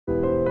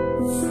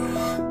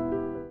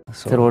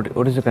So, sir,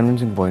 what is the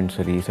convincing point,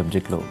 sir, this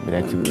subject lo?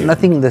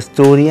 Nothing, the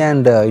story,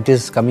 and it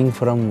is coming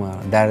from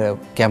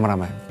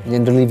cameraman.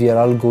 Generally, we are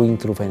all going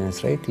through finance,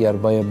 right? We are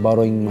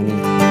borrowing money.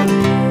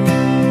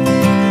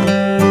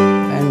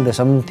 And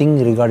something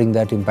regarding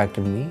that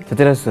impacted me.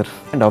 Sathyaraj, sir,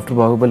 and after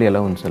Bahubali,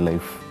 how is your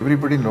life?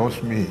 Everybody knows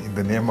me in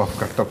the name of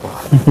Kattappa.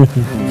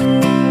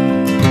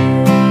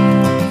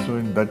 So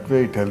in that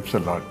way, it helps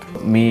a lot.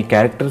 Me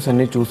characters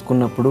అన్ని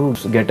చూసుకున్నప్పుడు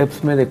getups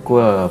మీద ఎక్కువ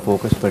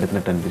focus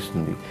పెడుతున్నట్టు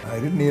అనిపిస్తుంది. I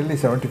did nearly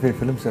 75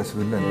 films as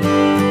villain.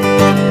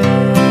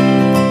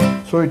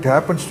 So it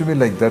happens to me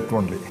like that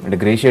only. అంటే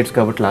grey shades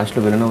కాబట్టి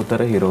లాస్ట్లో villain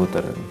అవుతారా hero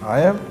అవుతారా?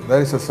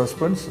 There is a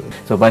suspense.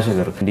 So భాష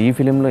గారు, ఈ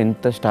ఫిలింలో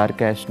ఇంత స్టార్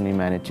క్యాస్ట్ని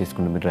మేనేజ్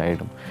చేసుకుంటూ మీరు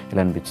రాయడం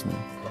ఎలా అనిపించింది?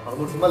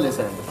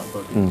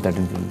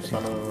 13 ఫిల్మ్స్.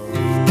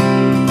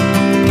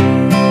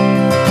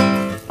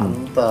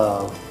 అంత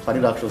పని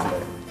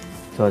రాక్షసులు.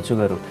 సో అచ్చు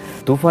గారు,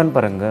 తుఫాన్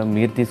పరంగా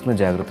మీరు తీసుకున్న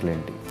జాగ్రత్తలు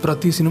ఏంటి?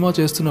 ప్రతి సినిమా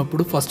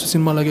చేస్తున్నప్పుడు ఫస్ట్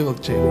సినిమాలాగే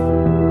వర్క్ చేయాలి.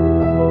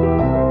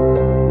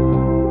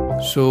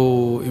 So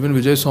even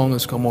Vijay song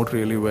has come out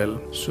really well.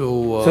 So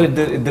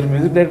ఇద్దరు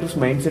music directors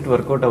mind set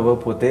work out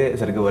అవ్వకపోతే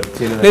సరిగ్గా వర్క్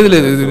చేయలేదు.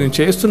 లేదు ఇది నేను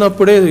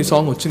చేస్తున్నప్పుడే ఈ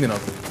సాంగ్ వచ్చింది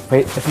నాకు.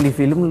 అసలు ఈ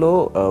ఫిల్మ్లో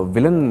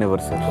విలన్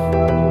ఎవరు sir?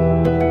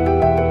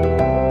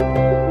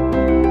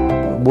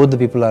 Both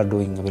the people are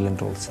doing villain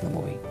roles in the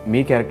movie. Me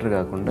character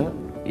కాకుండా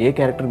ఏ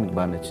క్యారెక్టర్ మీకు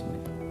బాగా నచ్చింది?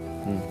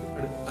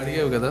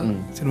 అడిగావు కదా,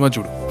 సినిమా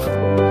చూడు.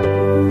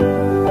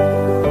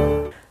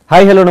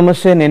 హాయ్, హలో,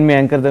 నమస్తే. నేను మీ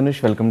anchor Dhanush.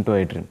 Welcome to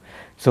iDream.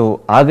 So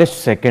August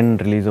 2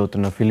 release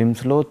అవుతున్న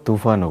ఫిలిమ్స్లో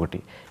తుఫాన్ ఒకటి.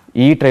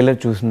 ఈ ట్రైలర్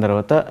చూసిన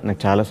తర్వాత నాకు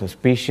చాలా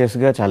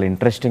సస్పీషియస్గా, చాలా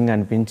ఇంట్రెస్టింగ్గా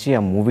అనిపించి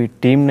ఆ మూవీ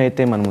టీమ్ని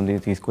అయితే మన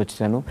ముందుకు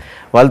తీసుకొచ్చాను.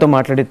 వాళ్ళతో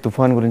మాట్లాడి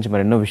తుఫాన్ గురించి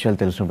మరెన్నో విషయాలు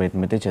తెలుసుకునే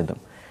ప్రయత్నం అయితే చేద్దాం.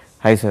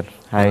 Hi sir.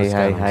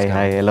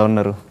 హాయ్, ఎలా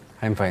ఉన్నారు?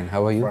 I'm fine.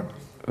 How are you?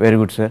 Very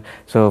good sir.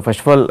 So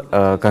first of all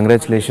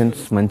congratulations.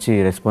 మంచి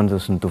రెస్పాన్స్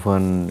వస్తుంది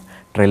తుఫాన్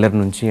ట్రైలర్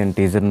నుంచి అండ్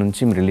టీజర్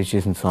నుంచి, మీరు రిలీజ్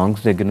చేసిన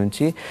సాంగ్స్ దగ్గర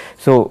నుంచి.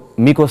 సో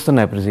మీకు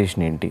వస్తున్న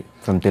అప్రిసియేషన్ ఏంటి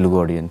from Telugu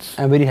audience?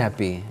 I'm very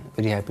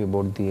happy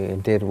about the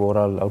entire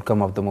overall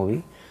outcome of the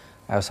movie.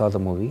 I saw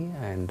the movie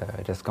and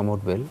it has come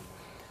out well.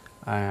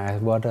 I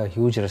have got a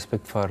huge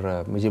respect for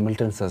Vijay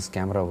Milton's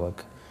camera work.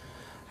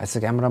 As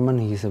a cameraman,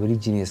 he is a very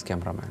genius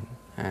cameraman,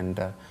 and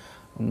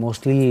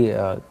mostly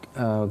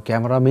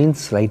camera means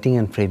lighting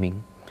and framing.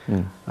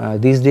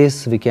 These days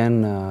we can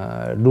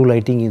do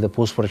lighting in the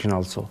post-production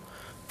also.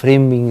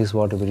 Framing is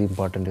what very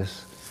important is,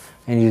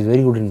 and he is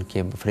very good in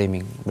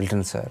framing,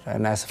 Milton sir.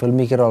 And as a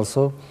filmmaker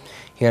also,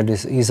 he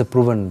is a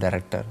proven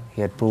director. He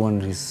had proven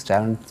his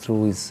talent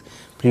through his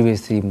previous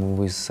 3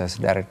 movies as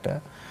a director.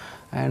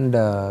 And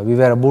we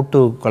were about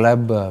to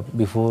collab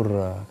before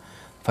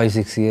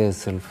 5-6 years.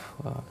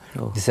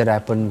 This had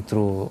happened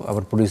through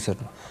our producer.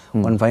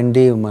 One fine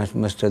day,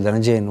 Mr.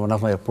 Dhananjayan, one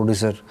of my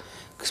producer,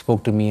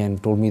 spoke to me and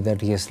told me that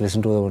he has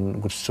listened to one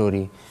good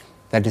story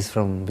that is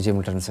from Vijay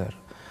Milton sir.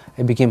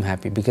 I became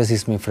happy because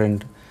he's my friend.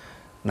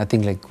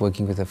 Nothing like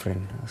working with a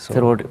friend. So,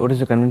 sir, what is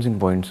the convincing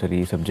point, sir,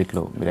 this subject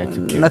lo?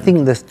 Nothing,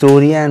 the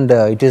story, and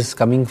it is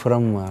coming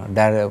from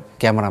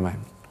cameraman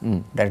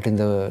directing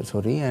the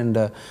story, and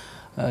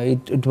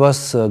it was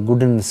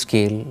good in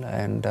scale,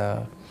 and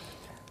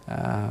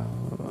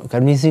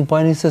convincing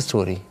point is the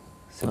story.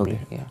 Simply,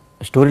 okay. Yeah.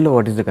 Story lo,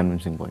 what is the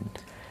convincing point?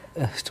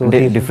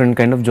 Story different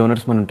kind of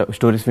genres man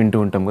stories వింటూ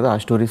ఉంటాం కదా, ఆ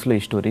stories లో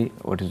ఈ story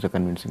what is the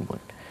convincing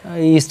point?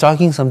 He is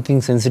talking something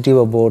sensitive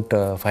about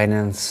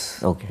finance.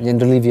 Okay.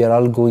 Generally, we are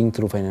all going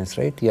through finance,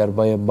 right? We are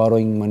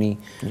borrowing money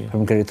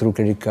from through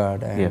credit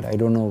card, and I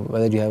don't know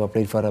whether you have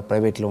applied for a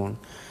private loan,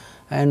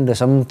 and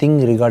something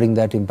regarding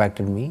that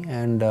impacted me.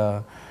 And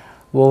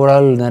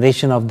overall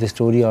narration of the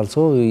story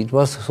also, it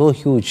was so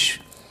huge.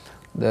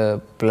 The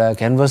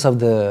canvas of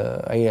the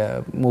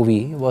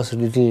movie was a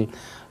little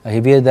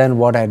heavier than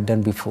what I had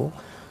done before.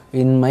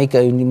 In my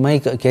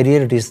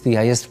career, it is the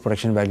highest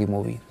production value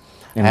movie.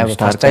 I have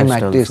first time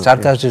acting. Star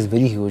cast is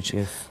very huge.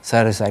 Yes.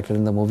 Sir is acted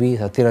in the movie.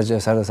 Sathyaraj,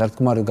 Sarath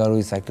Kumar Garu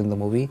is acted in the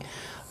movie.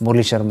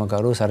 Murli Sharma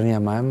Garu, Saranya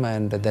ma'am,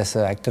 and there's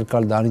an actor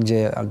called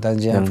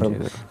Dhananjayan from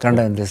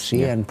Kannada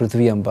industry, and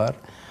Prithvi Ambar,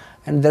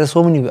 and there are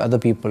so many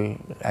other people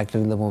acted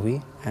in the movie,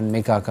 and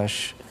Meka Akash.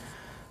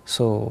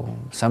 So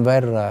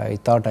somewhere I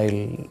thought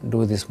I'll do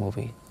this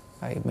movie.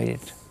 I made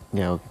it.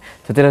 Yeah, okay.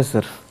 Sathyaraj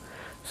sir,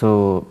 so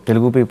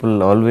Telugu people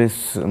always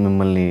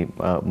మిమ్మల్ని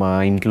మా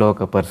ఇంట్లో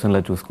ఒక పర్సన్లా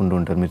చూసుకుంటూ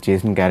ఉంటారు. మీరు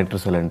చేసిన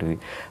characters అలాంటివి.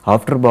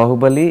 After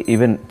Baahubali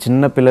even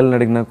చిన్న పిల్లల్ని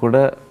అడిగినా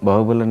కూడా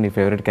బాహుబలి నీ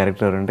ఫేవరెట్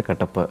క్యారెక్టర్ అంటే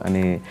కట్టప్ప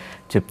అని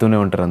చెప్తూనే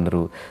ఉంటారు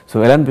అందరూ. సో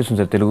ఎలా అనిపిస్తుంది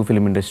సార్ తెలుగు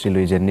ఫిలిం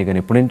ఇండస్ట్రీలో ఈ జర్నీ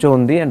కానీ ఎప్పటి నుంచో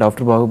ఉంది, అండ్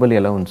ఆఫ్టర్ బాహుబలి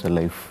ఎలా ఉంది sir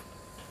life?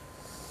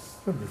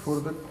 Before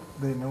that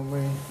they know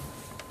my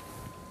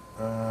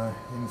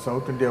in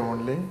south India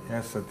only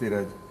as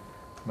Sathyaraj.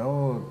 Now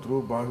through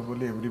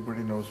Bahubali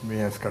everybody knows me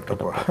as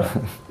Kattappa.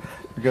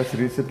 Because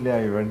recently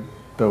I went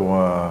to,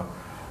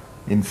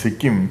 in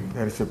Sikkim,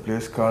 there is a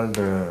place called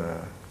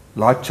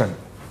Lachang.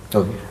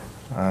 Okay.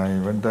 I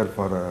went there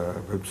for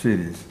a web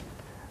series.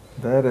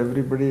 There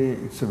everybody,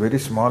 it's a very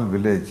small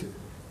village,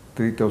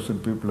 3,000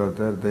 people are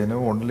there, they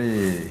know only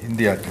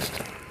Hindi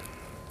artists.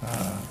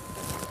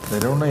 They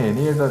don't know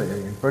any other,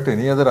 in fact,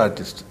 any other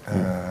artist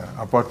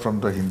apart from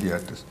the Hindi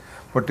artist.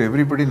 But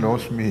everybody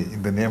knows me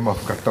in the name of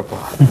Kattappa.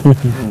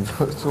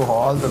 So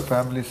all the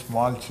family,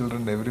 small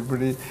children,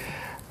 everybody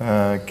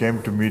came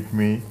to meet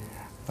me.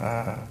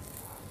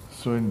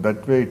 So in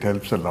that way, it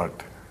helps a lot.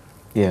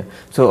 Yeah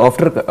so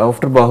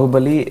after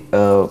Baahubali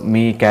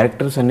me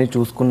characters అన్ని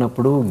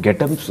చూసుకున్నప్పుడు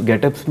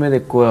getups మీద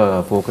ఎక్కువ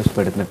focus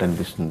పెడుతున్నట్టు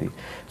అనిపిస్తుంది.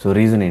 So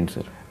reason ఏంటి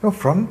sir? No,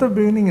 from the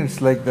beginning, it's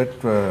like that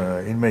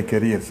in my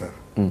career, sir.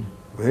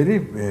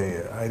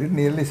 I did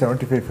nearly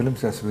 75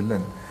 films as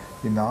villain.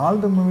 In all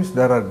the movies,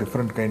 there are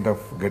different kind of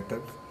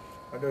get-ups.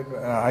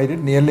 I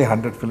did nearly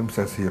 100 films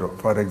as hero.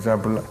 For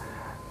example,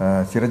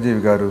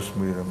 Chiranjeevi Garu's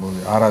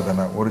movie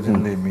Aradhana,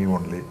 originally me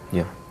only.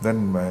 Yeah. Then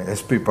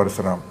SP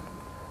Parasuram,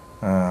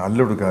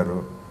 Alludu Garu,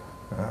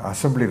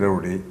 Assembly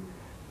Rowdy.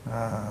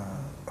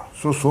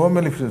 So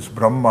many films,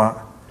 Brahma,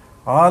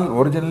 all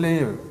originally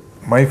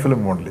my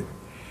film only.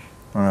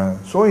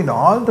 So in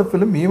all the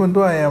film, even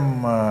though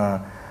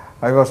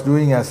I was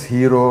doing as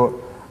hero,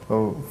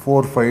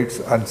 4 fights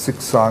and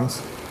 6 songs,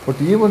 but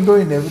even though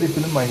in every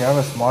film I have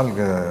a small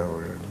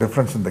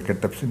difference in the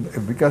get-ups,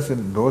 because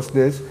in those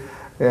days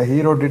a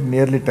hero did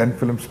nearly 10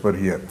 films per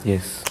year.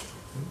 Yes.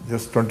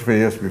 Just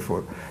 25 years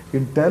before.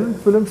 In 10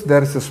 films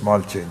there is a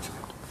small change.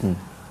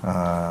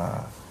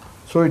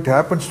 So it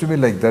happens to me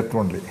like that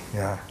only.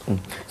 Yeah.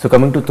 So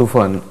coming to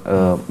తుఫాన్,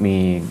 మీ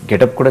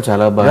getup కూడా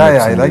చాలా బాగా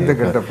Yeah, I like the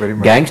get-up very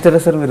much. గ్యాంగ్స్టరా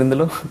sir మీరు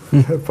ఇందులో?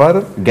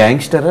 Pardon?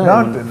 గ్యాంగ్స్టరా?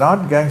 Not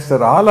gangster.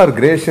 All are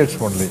grey shades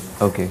only.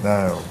 Okay.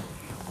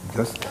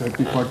 Just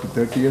 30, 40,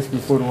 30 years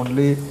before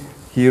only,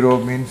 hero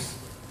means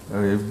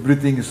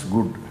everything is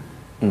good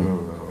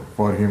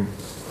for him.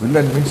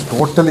 Villain means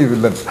totally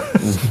villain.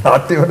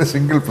 Not even a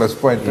single plus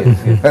point.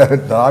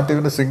 Not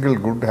even a single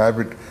good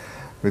habit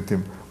with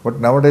him. But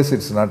nowadays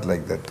it's not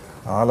like that.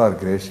 All are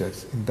grey shades.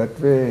 In that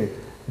way,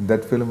 in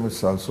that film is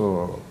also,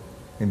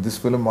 in this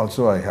film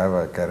also I have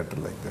a character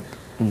like that.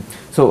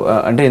 So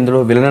అంటే ఇందులో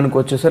villain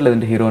అనుకోవచ్చా sir,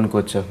 లేదంటే hero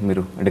అనుకోవచ్చా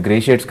మీరు? అంటే grey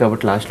shades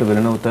కాబట్టి లాస్ట్లో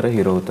villain అవుతారా,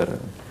 హీరో అవుతారా?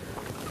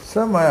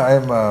 Some I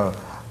am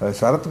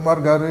Sharath Kumar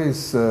Garu is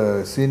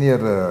senior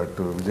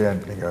to Vijay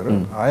Antony Garu.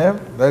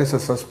 There is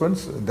a suspense.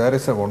 There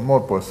is one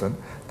more person.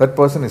 That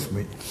person is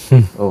me.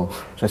 Oh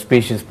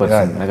suspicious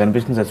person. నాకు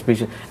అనిపిస్తుంది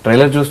suspicious,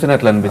 trailer చూస్తేనే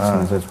అట్లా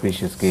అనిపిస్తుంది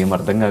సస్పీషియస్కి, ఏం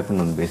అర్థం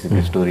కాకుండా ఉంది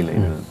బేసిక్గా స్టోరీ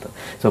లైన్ అంతా.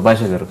 సో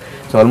భాష గారు,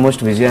 సో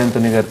ఆల్మోస్ట్ విజయ్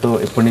ఆంటనీ గారితో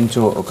ఎప్పటి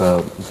నుంచో ఒక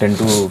 10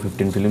 to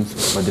 15 ఫిలిమ్స్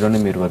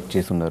మధ్యలోనే మీరు వర్క్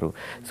చేస్తున్నారు.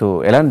 సో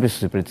ఎలా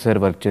అనిపిస్తుంది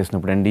ప్రతిసారి వర్క్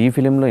చేసినప్పుడు? అండ్ ఈ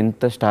ఫిలింలో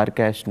ఇంత స్టార్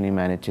క్యాస్ట్ని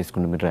మేనేజ్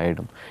చేసుకుంటూ మీరు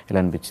రాయడం ఎలా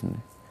అనిపించింది?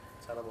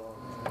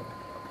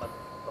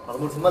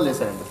 13 సినిమాలు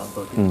చేశానండి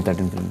తనతో.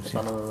 13 ఫిలిమ్స్.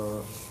 తను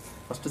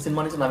ఫస్ట్ సినిమా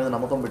నుంచి నా మీద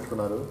నమ్మకం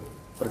పెట్టుకున్నారు.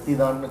 ప్రతి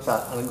దాంట్లో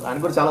ఆయన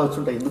కూడా చాలా వచ్చి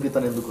ఉంటాయి, ఎందుకు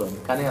ఇతను ఎందుకు అని.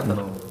 కానీ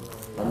అతను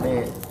నన్నే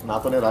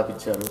నాతోనే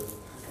రాపిచ్చారు.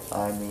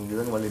 ఆయన ఈ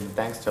విధంగా మళ్ళీ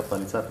థ్యాంక్స్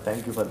చెప్పాలి sir.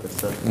 Thank you for that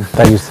sir.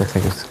 Thank you sir.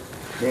 Thank you sir.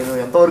 నేను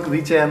ఎంతవరకు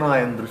రీచ్ అయ్యానో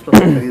ఆయన దృష్టిలో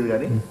తెలియదు,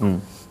 కానీ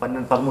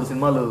 13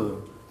 సినిమాలు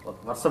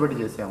వరుస పెట్టి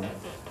చేసాము.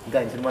 ఇంకా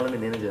ఆయన సినిమాలని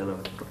నేనే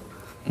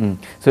చేయాలనుకుంటున్నాను.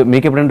 సో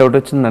మీకు ఎప్పుడైనా డౌట్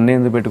వచ్చింది, నన్ను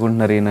ఎందుకు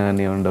పెట్టుకుంటున్నారు ఈయన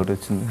అని ఏమైనా డౌట్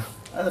వచ్చింది?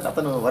 అదే,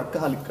 అతను వర్క్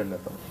హాలిక్ అండి.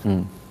 అతను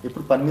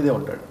ఎప్పుడు పని మీదే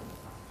ఉంటాడు.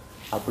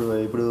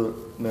 ఇప్పుడు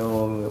మేము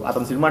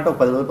అతని సినిమా అంటే ఒక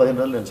 10 రోజులు 15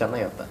 రోజులు నేను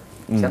చెన్నై వెళ్తాను.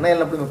 చెన్నై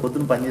వెళ్ళినప్పుడు మేము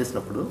పొద్దున్న పని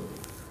చేసినప్పుడు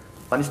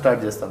పని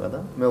స్టార్ట్ చేస్తాం కదా,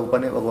 మేము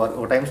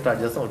ఒక టైం స్టార్ట్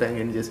చేస్తాం, ఒక టైం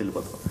ఎండ్ చేసి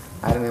వెళ్ళిపోతాం.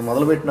 ఆయన మేము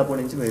మొదలు పెట్టినప్పటి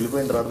నుంచి మేము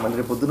వెళ్ళిపోయిన తర్వాత మళ్ళీ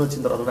రేపు పొద్దున్న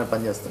వచ్చిన తర్వాత నేను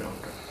పని చేస్తూనే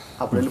ఉంటాను.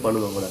 అప్పుడు వెళ్ళి పళ్ళు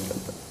దొంగడానికి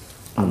వెళ్తాను.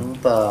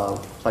 అంత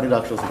పని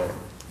రాక్షసుడు ఆయన.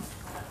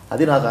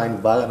 అది నాకు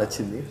ఆయనకు బాగా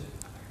నచ్చింది.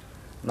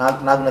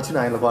 నాకు నచ్చిన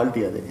ఆయన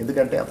క్వాలిటీ అదే.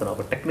 ఎందుకంటే అతను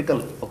ఒక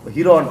టెక్నికల్, ఒక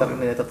హీరో అంటారు,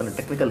 నేనైతే అతను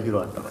టెక్నికల్ హీరో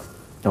అంటాను.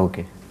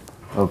 ఓకే.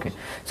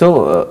 సో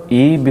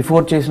ఈ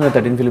బిఫోర్ చేసిన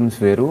 13 ఫిలిమ్స్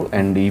వేరు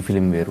అండ్ ఈ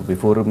ఫిలిం వేరు.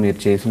 బిఫోర్ మీరు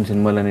చేసిన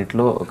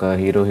సినిమాలన్నింటిలో ఒక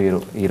హీరో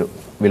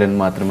విలన్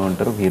మాత్రమే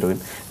ఉంటారు,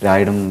 హీరోయిన్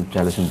రాయడం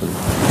చాలా సింపుల్.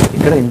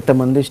 ఇక్కడ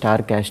ఇంతమంది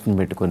స్టార్ క్యాస్ట్ని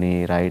పెట్టుకొని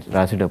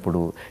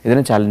రాసేటప్పుడు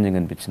ఏదైనా ఛాలెంజింగ్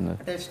అనిపించిందా?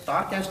 అంటే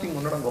స్టార్ క్యాస్టింగ్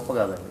ఉండడం గొప్ప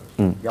కాదండి,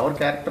 ఎవరి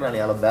క్యారెక్టర్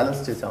అని అలా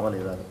బ్యాలెన్స్ చేసామా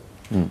లేదా.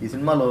 ఈ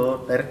సినిమాలో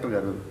డైరెక్టర్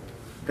గారు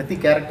ప్రతి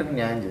క్యారెక్టర్కి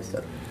న్యాయం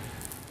చేశారు,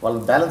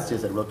 వాళ్ళు బ్యాలెన్స్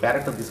చేశారు. ఇప్పుడు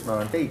క్యారెక్టర్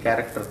తీసుకున్నామంటే ఈ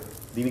క్యారెక్టర్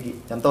దీనికి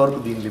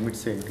ఎంతవరకు, దీని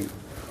లిమిట్స్ ఏంటి,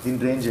 దీని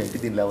రేంజ్ ఏంటి,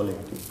 దీని లెవెల్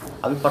ఏంటి,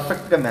 అవి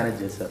పర్ఫెక్ట్గా మేనేజ్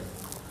చేశారు.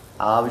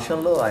 ఆ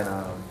విషయంలో ఆయన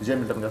విజయ్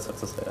మిల్టన్ గారు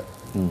సక్సెస్ అయ్యారు.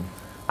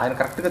 ఆయన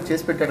కరెక్ట్గా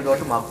చేసి పెట్టాడు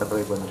కాబట్టి మాకు పెద్ద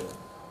ఇబ్బంది లేదు.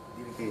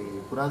 దీనికి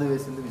పునాది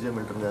వేసింది విజయ్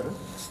మిల్టన్ గారు.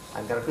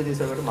 ఆయన కరెక్ట్గా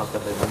చేశాడు కాబట్టి మాకు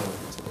పెద్ద ఇబ్బంది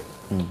అనిపించింది.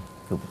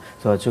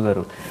 సో అచ్చు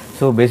గారు,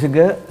 సో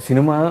బేసిక్గా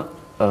సినిమా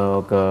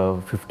ఒక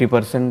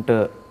 50%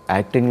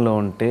 యాక్టింగ్లో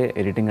ఉంటే,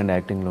 ఎడిటింగ్ అండ్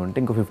యాక్టింగ్లో ఉంటే,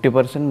 ఇంకో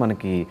 50%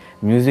 మనకి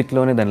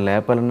మ్యూజిక్లోనే దాన్ని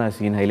లేపాలన్న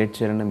సీన్ హైలైట్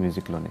చేయాలన్న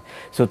మ్యూజిక్లోనే.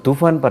 సో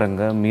తుఫాన్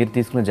పరంగా మీరు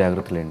తీసుకున్న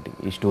జాగ్రత్తలు ఏంటి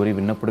ఈ స్టోరీ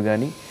విన్నప్పుడు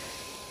కానీ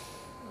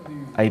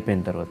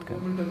అయిపోయిన తర్వాత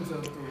కానీ?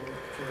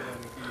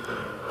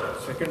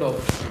 సెకండ్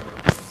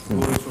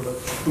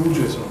ఆపర్చునిటీ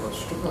చేసాం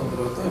ఫస్ట్, దాని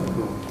తర్వాత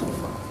ఇప్పుడు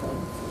తుఫాన్.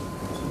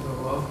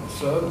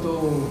 సార్తో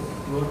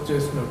వర్క్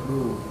చేసినప్పుడు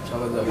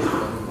చాలా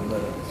జాగ్రత్తగా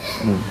ఉండాలి.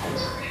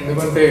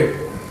 ఎందుకంటే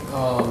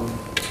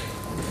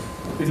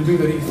it will be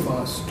very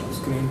fast.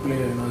 Screen play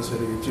అయినా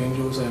సరే,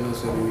 చేంజెస్ అయినా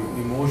సరే,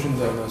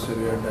 ఇమోషన్స్ అయినా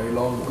సరే,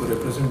 డైలాగ్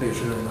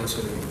రిప్రజెంటేషన్ అయినా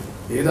సరే,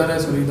 ఏదైనా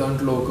సరే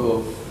దాంట్లో ఒక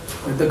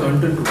పెద్ద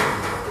కంటెంట్.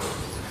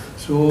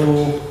 సో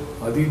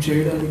అది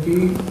చేయడానికి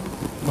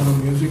మనం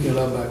మ్యూజిక్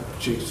ఎలా బ్యాక్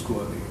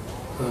చేసుకోవాలి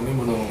అని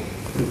మనం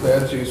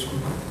ప్రిపేర్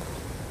చేసుకుని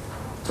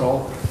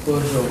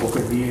ప్రాపర్ ఒక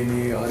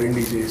DNA R&D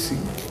చేసి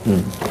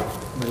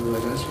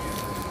మెల్లగా చేయాలి.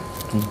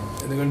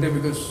 ఎందుకంటే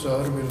because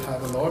sir will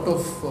have a lot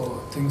of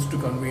things to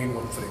convey in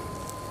one frame.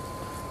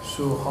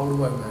 So how do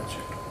I match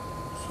it?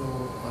 So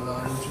అలా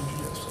ఆలోచించి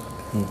చేస్తాను.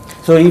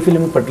 సో ఈ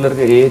ఫిలిం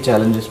పర్టికులర్గా ఏ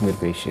ఛాలెంజెస్ మీరు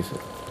ఫేస్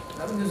చేశారు?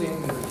 ఛాలెంజెస్ ఏం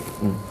లేదు,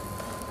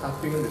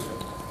 హ్యాపీగా చేశాను.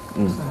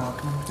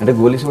 అంటే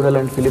గోలీసోడా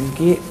లాంటి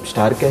ఫిలింకి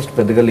స్టార్ క్యాస్ట్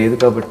పెద్దగా లేదు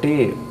కాబట్టి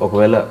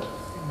ఒకవేళ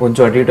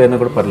కొంచెం అటు ఇటు అయినా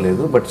కూడా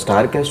పర్లేదు, బట్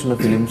స్టార్ క్యాస్ట్ ఉన్న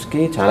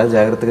ఫిలిమ్స్కి చాలా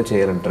జాగ్రత్తగా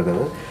చేయాలంటారు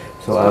కదా.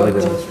 సో ఆ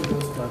విధంగా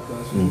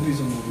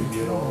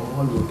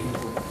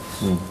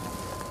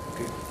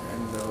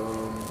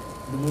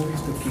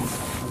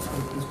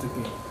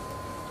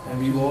and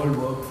we all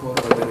work for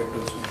our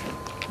director's vision.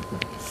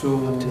 So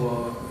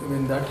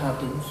when that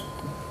happens,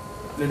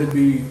 let it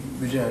be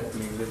Vijay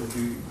Antony, let it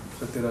be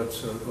Sathyaraj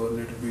sir, or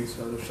let it be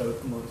Sharat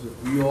Kumar sir,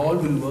 we all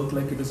will work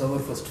like it is our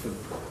first film.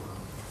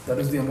 That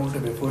is the amount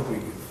of effort we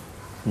give.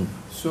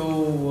 So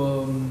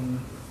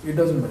it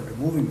doesn't matter,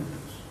 movie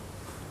matters,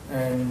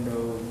 and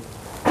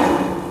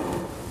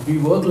we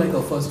work like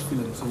our first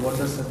film. So what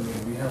does that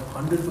mean? We have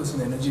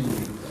 100% energy to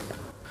do that.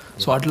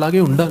 So అట్లాగే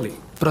ఉండాలి.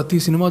 ప్రతి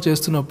cinema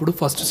చేస్తున్నప్పుడు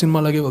first cinema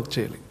లాగే work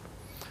చేయాలి.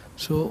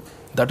 So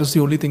that is the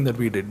only thing that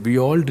we did. We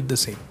all did the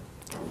same.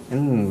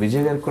 And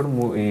Vijay గారికి కూడా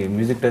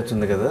music touch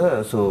ఉంది కదా,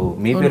 సో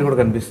మీ పేరు కూడా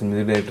కనిపిస్తుంది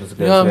మ్యూజిక్ డైరెక్టర్స్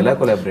ఎలా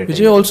కొలాబరేట్?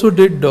 విజయ్ ఆల్సో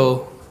డిడ్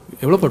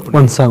ఎవరో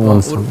పట్టుకున్నాను,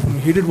 one song.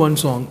 He did one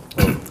song,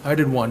 I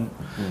did one.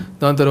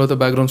 దాని తర్వాత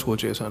బ్యాక్గ్రౌండ్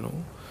స్కోర్ చేశాను.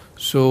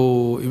 So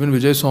even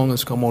Vijay's song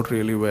has come out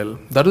really well.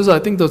 That is,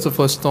 I think that's the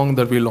first song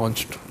that we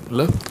launched.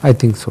 I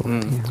think so.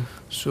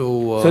 So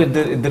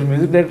ఇద్దరు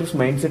music directors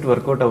mind set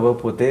work out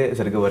అవ్వకపోతే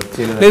సరిగ్గా work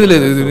చేయలేదు.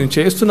 లేదు నేను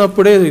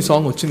చేస్తున్నప్పుడే ఈ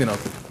song వచ్చింది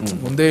నాకు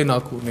ముందే,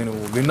 నేను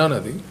విన్నాను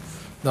అది.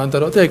 దాని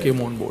తర్వాత I came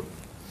on board.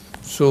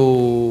 So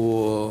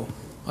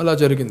అలా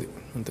జరిగింది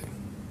అంతే.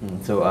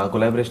 సో ఆ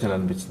కొలాబరేషన్ ఎలా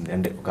అనిపించింది,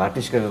 అంటే ఒక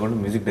ఆర్టిస్ట్గా కాకుండా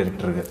మ్యూజిక్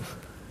డైరెక్టర్గా?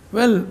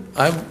 Well,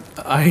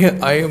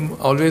 I am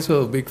always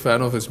a big fan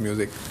of his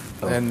music,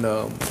 and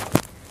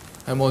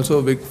I'm also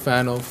a big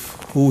fan of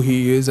who he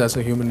is as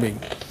a human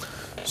being.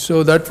 So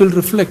that will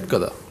reflect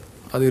kada.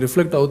 అది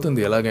reflect అవుతుంది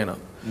ఎలాగైనా.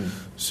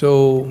 So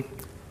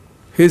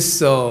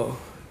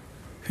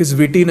his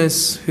విటీనెస్,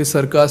 his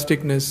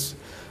సర్కాస్టిక్నెస్,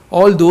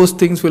 all those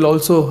things will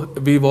also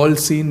we've all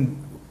seen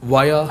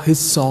via his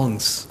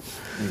songs.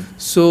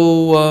 So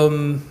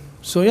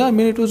yeah, I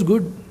mean it was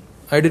good.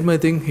 I did my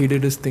thing, he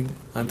did his thing.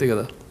 అంతే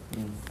కదా.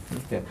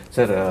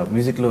 Sir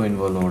మ్యూజిక్లో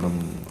involve అవ్వడం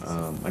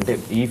అంటే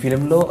ఈ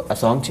ఫిలింలో ఆ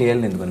song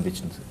చేయాలని ఎందుకు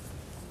అనిపించింది sir?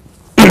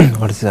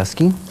 What is he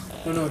asking?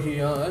 No, he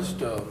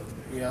asked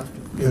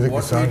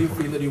what made you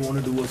feel that you want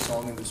to do a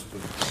song in this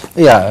film?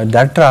 Yeah,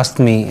 director asked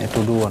me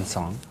to do one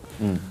song,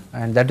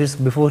 and that is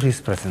before his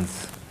presence.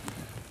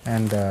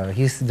 And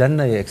he's done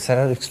a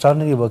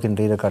extraordinary work in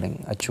re-recording,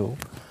 Achu.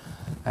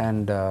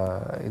 And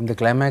in the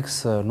climax,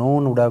 no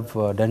one would have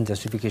done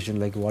justification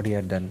like what he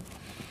had done.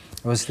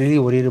 I was really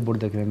worried about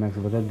the climax,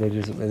 whether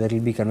it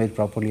will be conveyed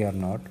properly or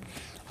not.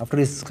 After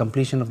his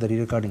completion of the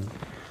re-recording,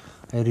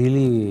 I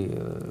really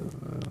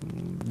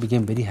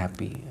became very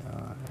happy.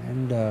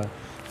 And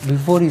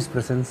before his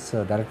presence,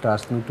 director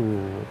asked me to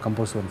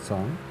compose one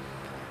song,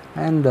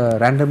 and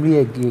randomly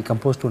I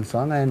composed one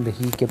song, and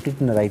he kept it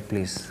in the right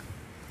place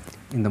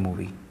in the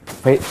movie.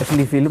 అసలు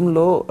ఈ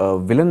ఫిలింలో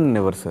villain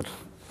ఎవరు sir?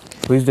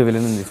 Who is the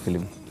villain in this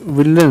film?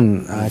 Villain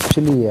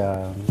actually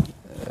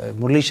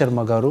Murali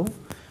Sharma garu,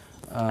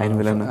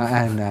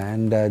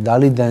 and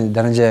Dali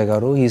Dhananjaya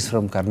garu. He is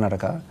from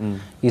Karnataka.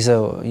 He is a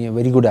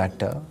very good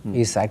actor.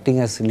 He is acting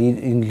as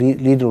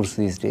lead roles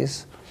these days.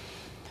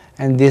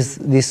 And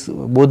this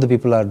both the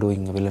people are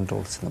doing villain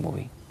roles in the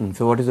movie.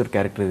 So what is your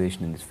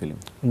characterization in this film?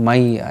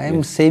 I am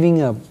saving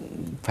a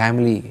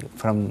family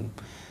from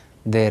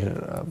their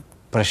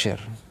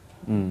pressure.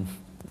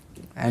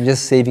 I am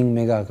just saving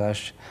Megha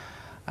Akash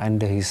and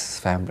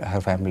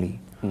her family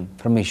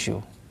from issue.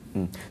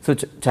 So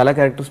చాలా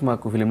characters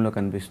మాకు ఫిలింలో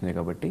కనిపిస్తున్నాయి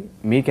కాబట్టి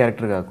మీ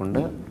character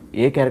కాకుండా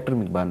ఏ character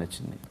మీకు బాగా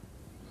నచ్చింది?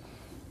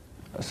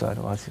 Sorry,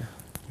 what's it?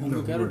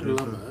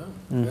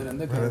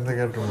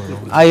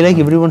 I like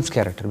everyone's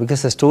character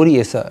because the story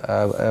is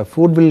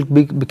food will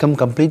become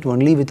complete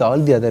only with all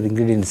the other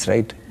ingredients,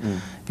 right?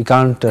 We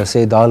can't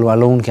say dal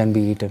alone can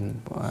be eaten.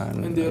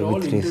 And they are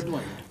all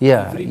intertwined.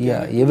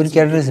 Yeah, every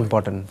character is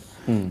important.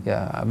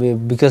 Yeah,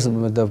 because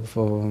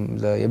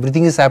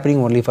everything is happening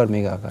only for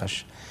Megha Akash.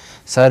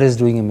 Sir is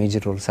doing a major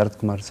role, Sharat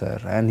Kumar sir,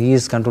 and he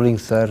is controlling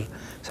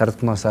Sharat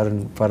Kumar sir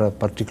for a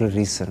particular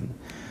reason.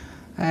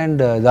 And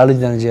Dali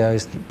Dhananjaya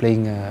is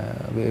playing a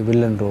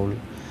villain role,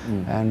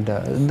 and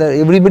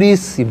everybody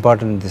is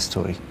important in this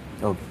story.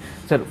 Okay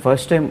sir,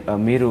 first time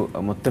మీరు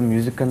మొత్తం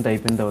music అంతా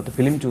అయిపోయిన తర్వాత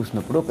film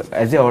చూసినప్పుడు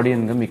as a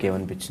ఆడియన్గా మీకు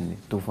ఏమనిపించింది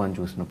తుఫాన్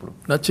చూసినప్పుడు?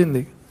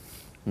 నచ్చింది,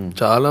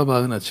 చాలా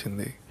బాగా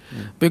నచ్చింది.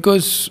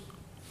 Because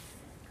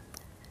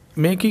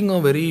making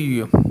a very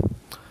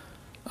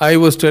I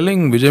was telling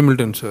Vijay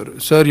Milton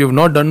sir, you've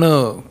not done a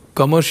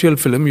commercial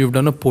film, you've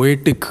done a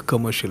poetic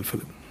commercial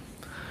film.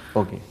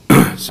 Okay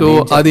so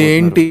అది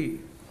ఏంటి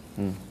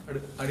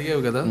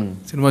అడిగావు కదా,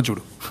 సినిమా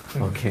చూడు.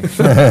 ఓకే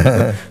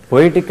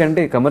పోయిటిక్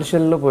అంటే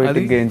కమర్షియల్లో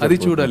పోయిటిక్ అది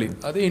చూడాలి,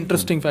 అదే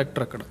ఇంట్రెస్టింగ్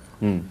ఫ్యాక్టర్ అక్కడ.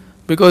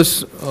 బికాస్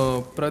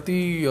ప్రతి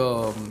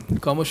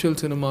కమర్షియల్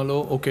సినిమాలో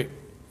ఓకే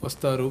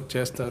వస్తారు,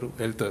 చేస్తారు,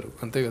 వెళ్తారు,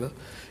 అంతే కదా.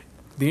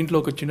 దీంట్లో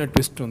ఒక చిన్న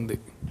ట్విస్ట్ ఉంది.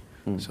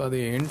 సో అది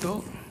ఏంటో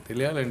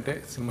తెలియాలంటే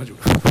సినిమా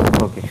చూడు.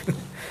 Okay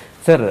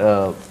sir,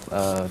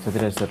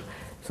 Sathyaraj sir,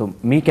 so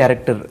మీ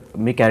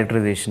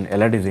క్యారెక్టరైజేషన్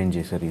ఎలా డిజైన్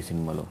చేశారు ఈ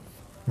సినిమాలో?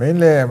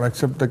 Mainly I am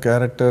accept the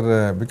character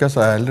because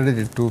I already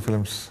did 2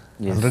 films.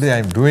 Yes. Already I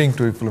am doing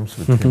 2 films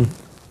with him.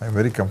 I am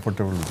very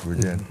comfortable with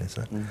Vijay Antony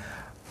sir.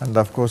 And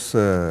of course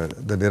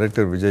the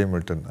director Vijay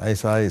Antony, I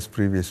saw his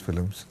previous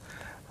films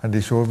and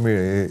he showed me,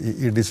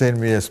 he designed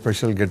me a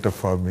special get-up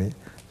for me.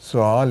 So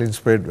all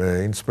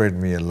inspired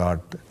me a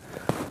lot.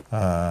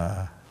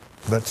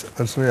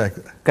 That's why I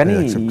కానీ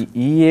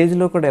ఈ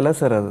ఏజ్లో కూడా ఎలా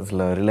sir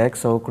అసలు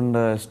relax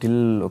అవ్వకుండా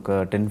still ఒక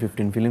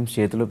 10-15 films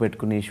చేతిలో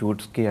పెట్టుకుని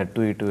షూట్స్కి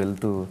అటు ఇటు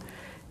వెళ్తూ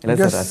ఎలా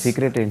సార్? ఆ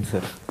సీక్రెట్ ఏంటి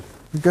sir?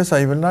 Because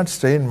I will not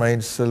strain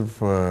myself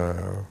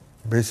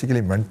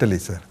basically mentally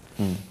sir.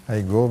 I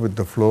go with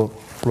the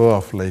flow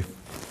of life.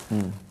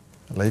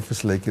 Life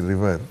is like a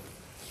river.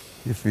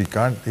 If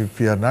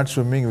we are not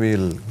swimming, we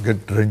will get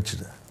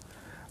drenched.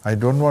 I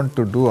don't want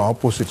to do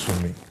opposite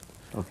swimming.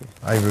 Okay.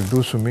 I will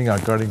do swimming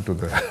according to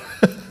the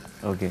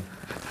okay.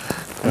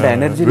 The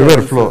energy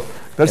river flow.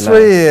 That's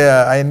why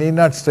I need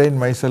not strain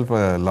myself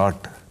a lot.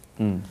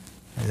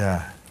 Yeah.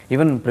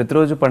 Even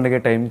ప్రతిరోజు పండుగ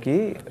టైంకి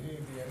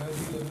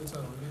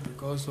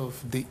because of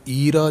the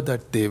era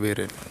that they were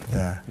in.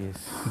 Yeah. yes.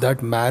 That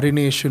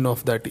marination of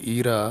that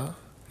era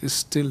is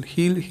still,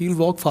 he'll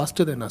walk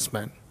faster than us,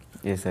 man.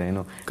 Yes I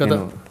know. కదా.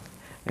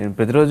 నేను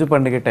ప్రతిరోజు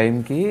పండుగ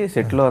టైంకి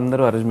సెట్లో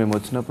అందరూ ఆ రోజు మేము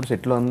వచ్చినప్పుడు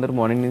సెట్లో అందరూ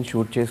మార్నింగ్ నుంచి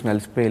షూట్ చేసుకుని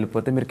అలసిపోయి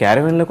వెళ్ళిపోతే మీరు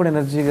క్యారవెన్లో కూడా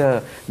ఎనర్జీగా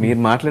మీరు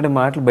మాట్లాడే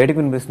మాటలు బయటకు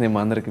వినిపిస్తున్నాయి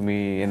మా అందరికి, మీ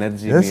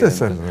energy. Yes, yes,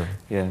 sir.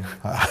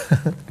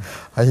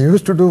 I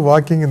used to do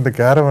walking in the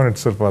caravan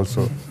itself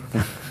also.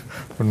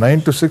 From 9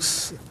 to 6,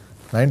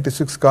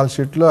 96 call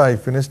sheet lo I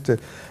finished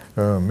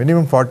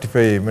minimum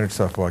 45 minutes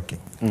of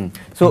walking.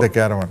 So in the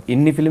caravan.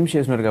 ఇన్ని ఫిల్మ్స్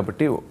చేసినారు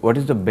కాబట్టి what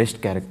is the best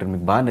character,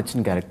 మీకు బాగా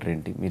నచ్చిన character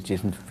ఏంటి మీరు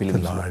చేసిన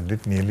films? I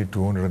did nearly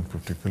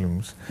 250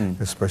 films.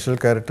 The special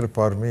character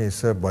for me is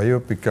a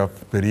biopic of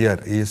Periyar.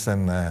 He is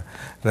an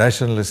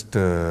rationalist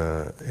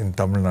in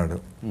Tamil Nadu.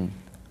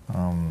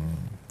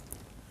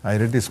 I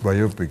read his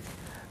biopic.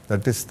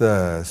 That is the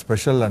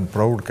special and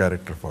proud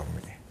character for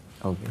me.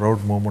 Okay.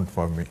 Proud moment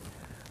for me.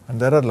 And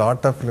there are a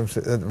lot of films.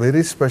 A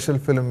very special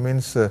film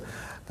means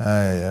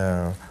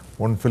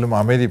one film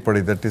Ameri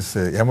Padi, that is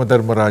Yama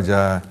Dharmaraja.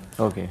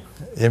 Okay.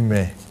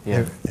 M.A.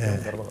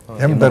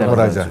 M.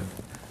 Dharmaraja.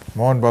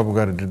 Mohan Babu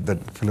Garu did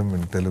that film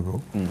in Telugu.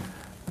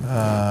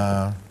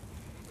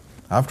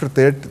 After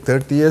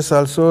 30 years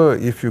also,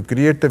 if you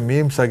create a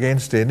memes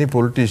against any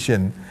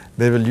politician,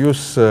 they will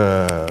use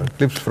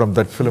clips from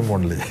that film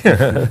only.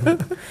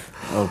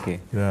 Okay.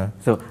 Yeah.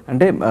 So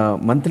అంటే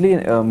monthly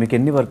మీకు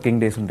ఎన్ని working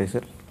days ఉంటాయి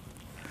sir?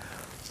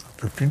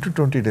 15 to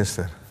 20 days,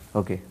 sir.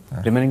 Okay.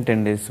 Remaining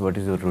 10 days what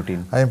is your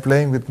routine? I am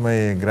playing with my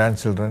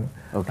grandchildren.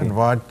 Okay. And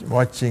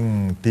watching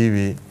TV.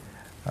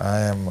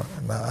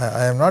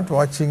 I am not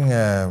watching,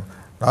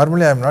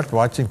 normally I am not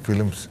watching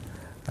films.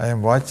 I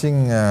am watching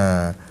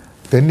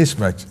tennis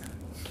match.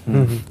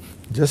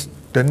 Just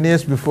 10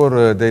 years before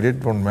they did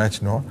one match,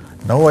 no?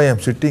 Now I am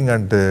sitting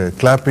and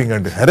clapping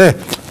and, "Hare,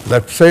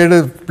 left side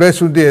place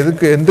undi,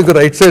 endukku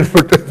right side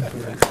put."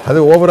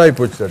 Adu over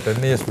ayipochu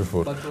 10 years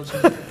before.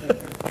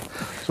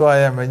 So I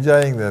am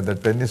enjoying the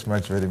tennis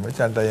match very much,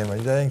 and I am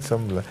enjoying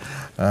some.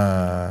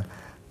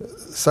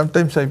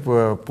 Sometimes I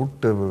put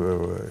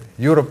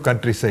Europe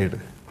countryside,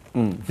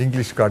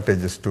 English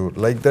cottages too.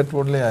 Like that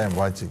only I am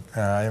watching.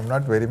 I am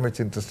not very much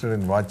interested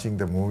in watching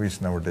the movies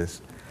nowadays.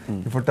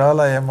 If at all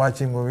I am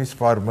watching movies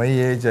for my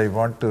age, I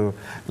want to,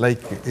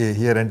 like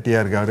here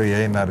NTR Garu,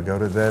 ANR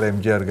Garu, there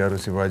MGR Garu,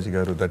 Shivaji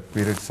Garu, that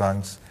period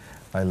songs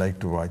I like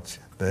to watch,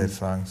 their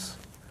songs.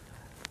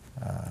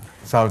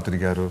 Savitri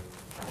Garu,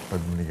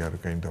 Padmini Garu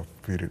kind of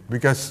period.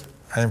 Because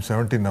I am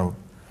 70 now,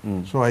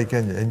 so I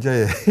can enjoy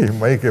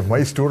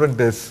my student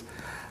days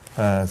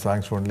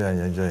songs only I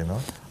enjoy, you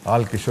know.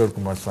 All Kishore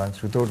Kumar songs.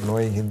 Without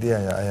knowing Hindi,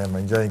 I am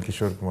enjoying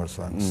Kishore Kumar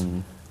songs.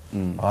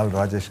 All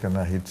Rajesh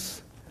Khanna hits.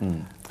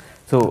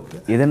 So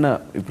ఏదైనా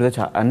ఇప్పుడు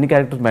అన్ని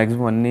characters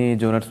maximum అన్ని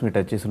genres మీరు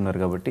touch చేసి ఉన్నారు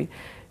కాబట్టి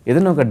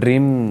ఏదైనా ఒక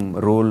డ్రీమ్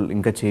రోల్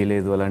ఇంకా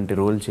చేయలేదు అలాంటి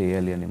రోల్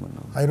చేయాలి అని మనం?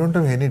 I don't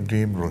have any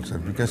dream role, sir,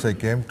 because I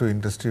came to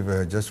industry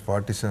just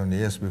 47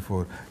 years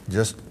before.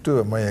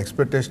 My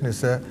expectation is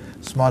a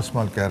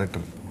small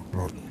character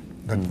role.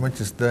 That much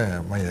is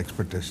my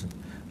expectation.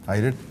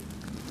 I did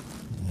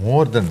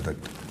more than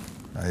that.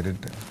 I did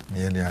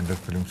nearly 100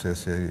 films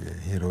as a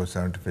hero,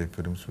 75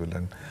 films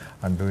villain,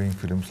 and doing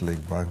films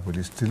like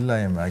Bahubali. Still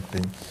I am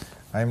acting.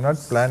 I am not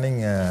planning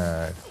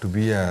to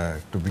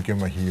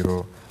become a hero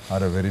or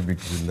a very big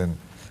villain.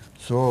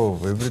 So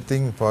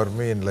everything for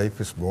me in life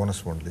is bonus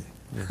only.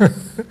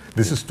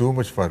 This is too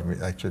much for me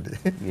actually.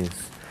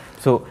 Yes.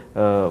 So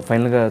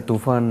ఫైనల్గా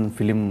తుఫాన్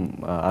film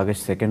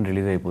August 2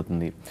 release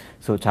అయిపోతుంది.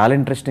 So చాలా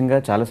ఇంట్రెస్టింగ్గా,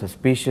 చాలా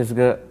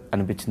సస్పీషియస్గా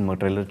అనిపించింది మా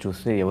trailer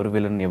చూస్తే. ఎవరు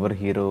విలన్, ఎవరు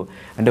హీరో,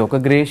 అంటే ఒక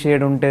గ్రే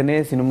షేడ్ ఉంటేనే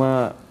సినిమా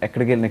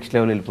ఎక్కడికి వెళ్ళి నెక్స్ట్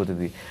లెవెల్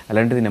వెళ్ళిపోతుంది.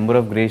 అలాంటిది నెంబర్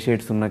ఆఫ్ గ్రే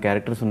షేడ్స్ ఉన్న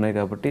క్యారెక్టర్స్ ఉన్నాయి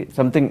కాబట్టి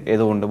సంథింగ్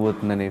ఏదో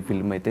ఉండబోతుంది అనే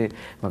ఫిల్మ్ అయితే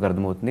మాకు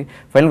అర్థమవుతుంది.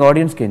 ఫైనల్గా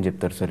ఆడియన్స్కి ఏం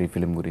చెప్తారు సార్ ఈ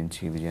ఫిలిం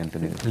గురించి? విజయ్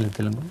ఆంటనీ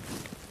తెలుగు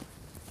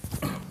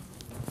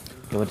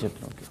ఎవరు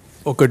చెప్తారు?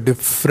 ఒక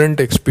డిఫరెంట్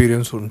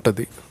ఎక్స్పీరియన్స్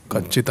ఉంటుంది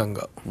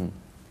ఖచ్చితంగా.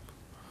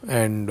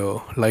 అండ్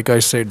లైక్ ఐ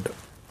సెడ్,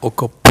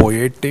 ఒక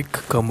పొయెటిక్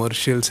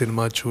కమర్షియల్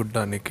సినిమా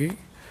చూడడానికి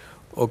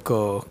ఒక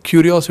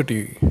క్యూరియాసిటీ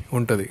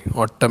ఉంటుంది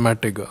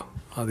ఆటోమేటిక్గా.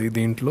 అది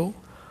దీంట్లో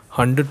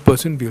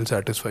 100% will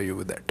satisfy you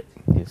with that.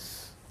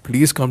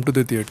 Please come to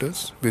the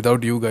theatres.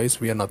 Without you guys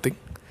we are nothing.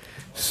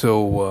 So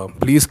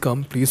please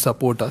come, please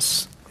support us,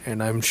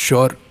 and I'm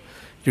sure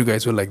you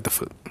guys will like the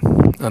film.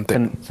 అంతే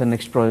sir.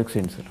 Next projects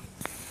ఏంటి sir?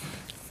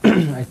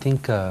 I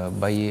think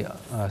by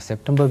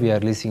September we are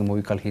releasing a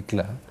movie called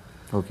Hitler.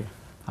 Okay.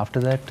 After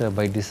that,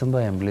 by December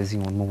I am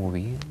releasing one more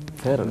movie.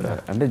 Sir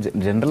అంటే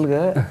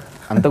జనరల్గా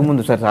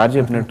అంతకుముందు sir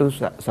చెప్పినట్టు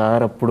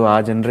sir అప్పుడు ఆ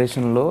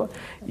జనరేషన్లో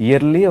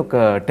yearly ఒక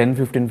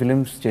 10-15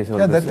 ఫిలిమ్స్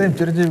చేసేవారు. That time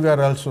Chiranjeevi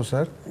garu also,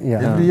 sir.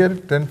 Yeah. Every year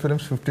 10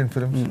 films, 15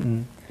 films.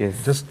 Yes.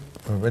 Just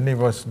when he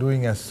was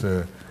doing as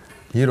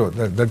hero,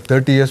 that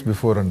 30 years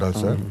before and all,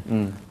 sir.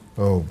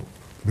 Oh,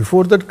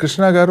 before that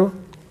Krishna garu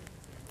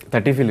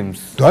 30 films.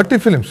 30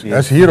 films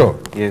as hero.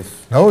 Yes.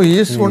 Now he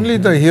is only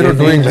the hero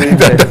doing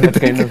that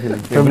kind of film.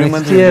 From Every next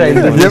month year I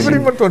will Every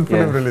month one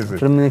film release.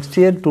 From next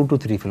year 2 to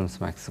 3 films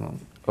maximum.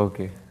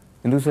 Okay.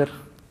 ఎందుకు sir?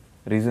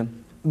 Reason?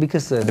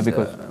 Because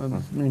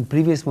in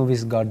previous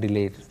movies got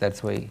delayed,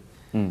 that's why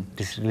it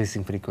is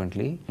releasing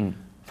frequently.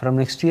 From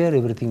next year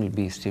everything will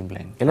be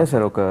streamlined. ఎలా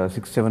sir ఒక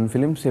 6-7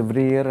 films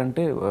every year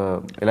అంటే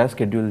ఎలా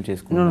schedule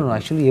చేసుకుంటారు? No,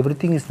 actually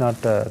everything is not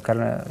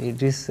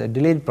it is a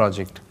delayed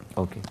project.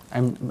 Okay.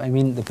 I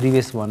mean the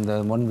previous one, the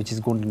one which is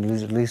going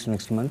to release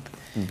next month,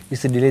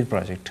 is a delayed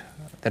project.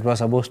 That was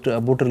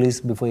about to release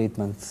before 8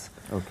 months.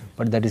 Okay.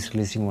 But that is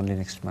releasing only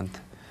next month.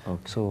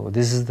 Okay. So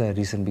this is the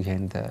reason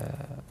behind the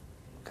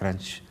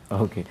crunch.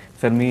 Okay.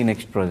 Sir me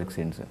next projects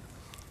ఏంటి sir?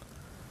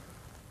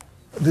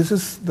 This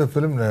is the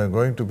film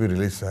going to be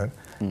released, sir.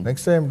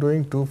 Next I am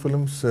doing 2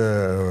 films,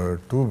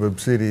 2 web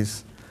series,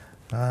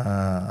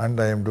 and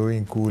I am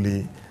doing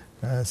Coolie,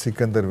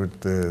 Sikandar with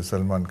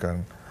Salman Khan,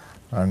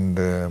 and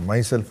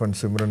myself and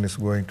Simran is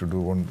going to do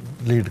one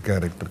lead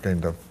character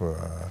kind of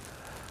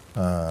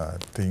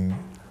thing,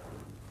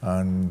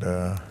 and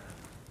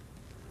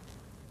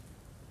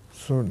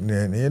so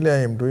nearly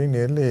I am doing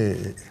nearly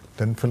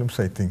 10 films,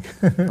 I think.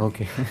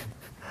 Okay.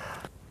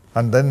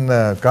 And then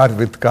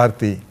with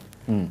Karthi.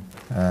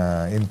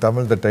 In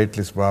Tamil the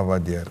title is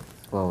Vavadiyar.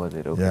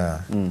 Okay. Yeah.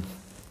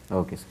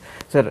 Okay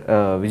sir.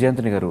 Vijay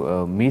Antony గారు,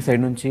 మీ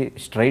side నుంచి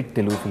straight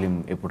Telugu film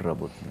ఎప్పుడు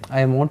రాబోతుంది?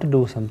 I want to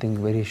do something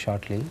very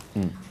shortly.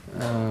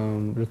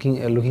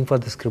 Looking for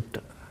the script.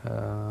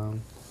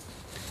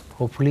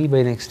 Hopefully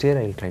by next year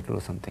I will try to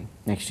do something.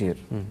 Next year?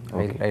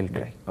 I'll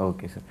try.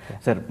 Okay sir.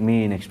 Sir me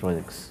next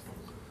projects?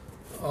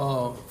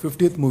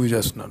 50th movie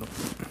చేస్తున్నాను.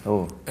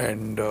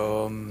 And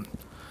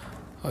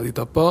అది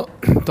తప్ప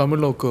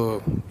తమిళ్లో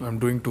I'm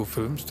doing 2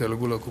 films,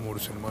 తెలుగులో ఒక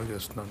 3 సినిమాలు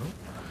చేస్తున్నాను.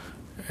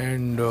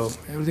 And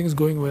everything is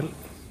going well.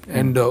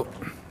 And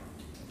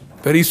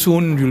very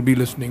soon you'll be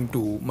listening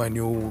to my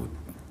new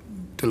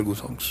Telugu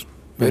songs.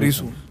 Very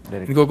soon,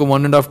 ఇంకొక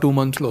 1.5-2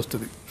 monthsలో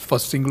వస్తుంది,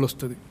 ఫస్ట్ సింగిల్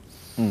వస్తుంది.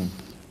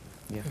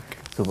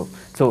 సూపర్.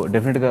 సో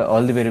డెఫినెట్గా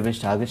all the very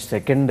best. August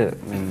 2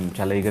 మేము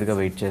చాలా ఈగర్గా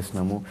వెయిట్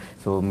చేస్తున్నాము.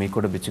 సో మీకు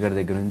కూడా బిచ్చగారి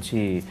దగ్గర నుంచి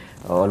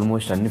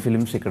ఆల్మోస్ట్ అన్ని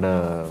ఫిలిమ్స్ ఇక్కడ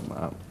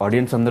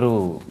ఆడియన్స్ అందరూ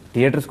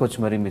థియేటర్స్కి వచ్చి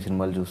మరి మీ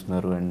సినిమాలు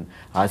చూస్తున్నారు. అండ్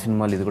ఆ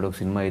సినిమాలు ఇది కూడా ఒక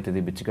సినిమా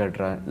అవుతుంది,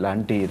 బిచ్చగాడు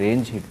లాంటి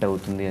రేంజ్ హిట్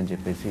అవుతుంది అని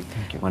చెప్పేసి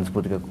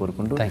మనస్ఫూర్తిగా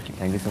కోరుకుంటూ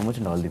thank you so much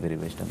and all the very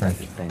best.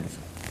 Thank you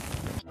sir.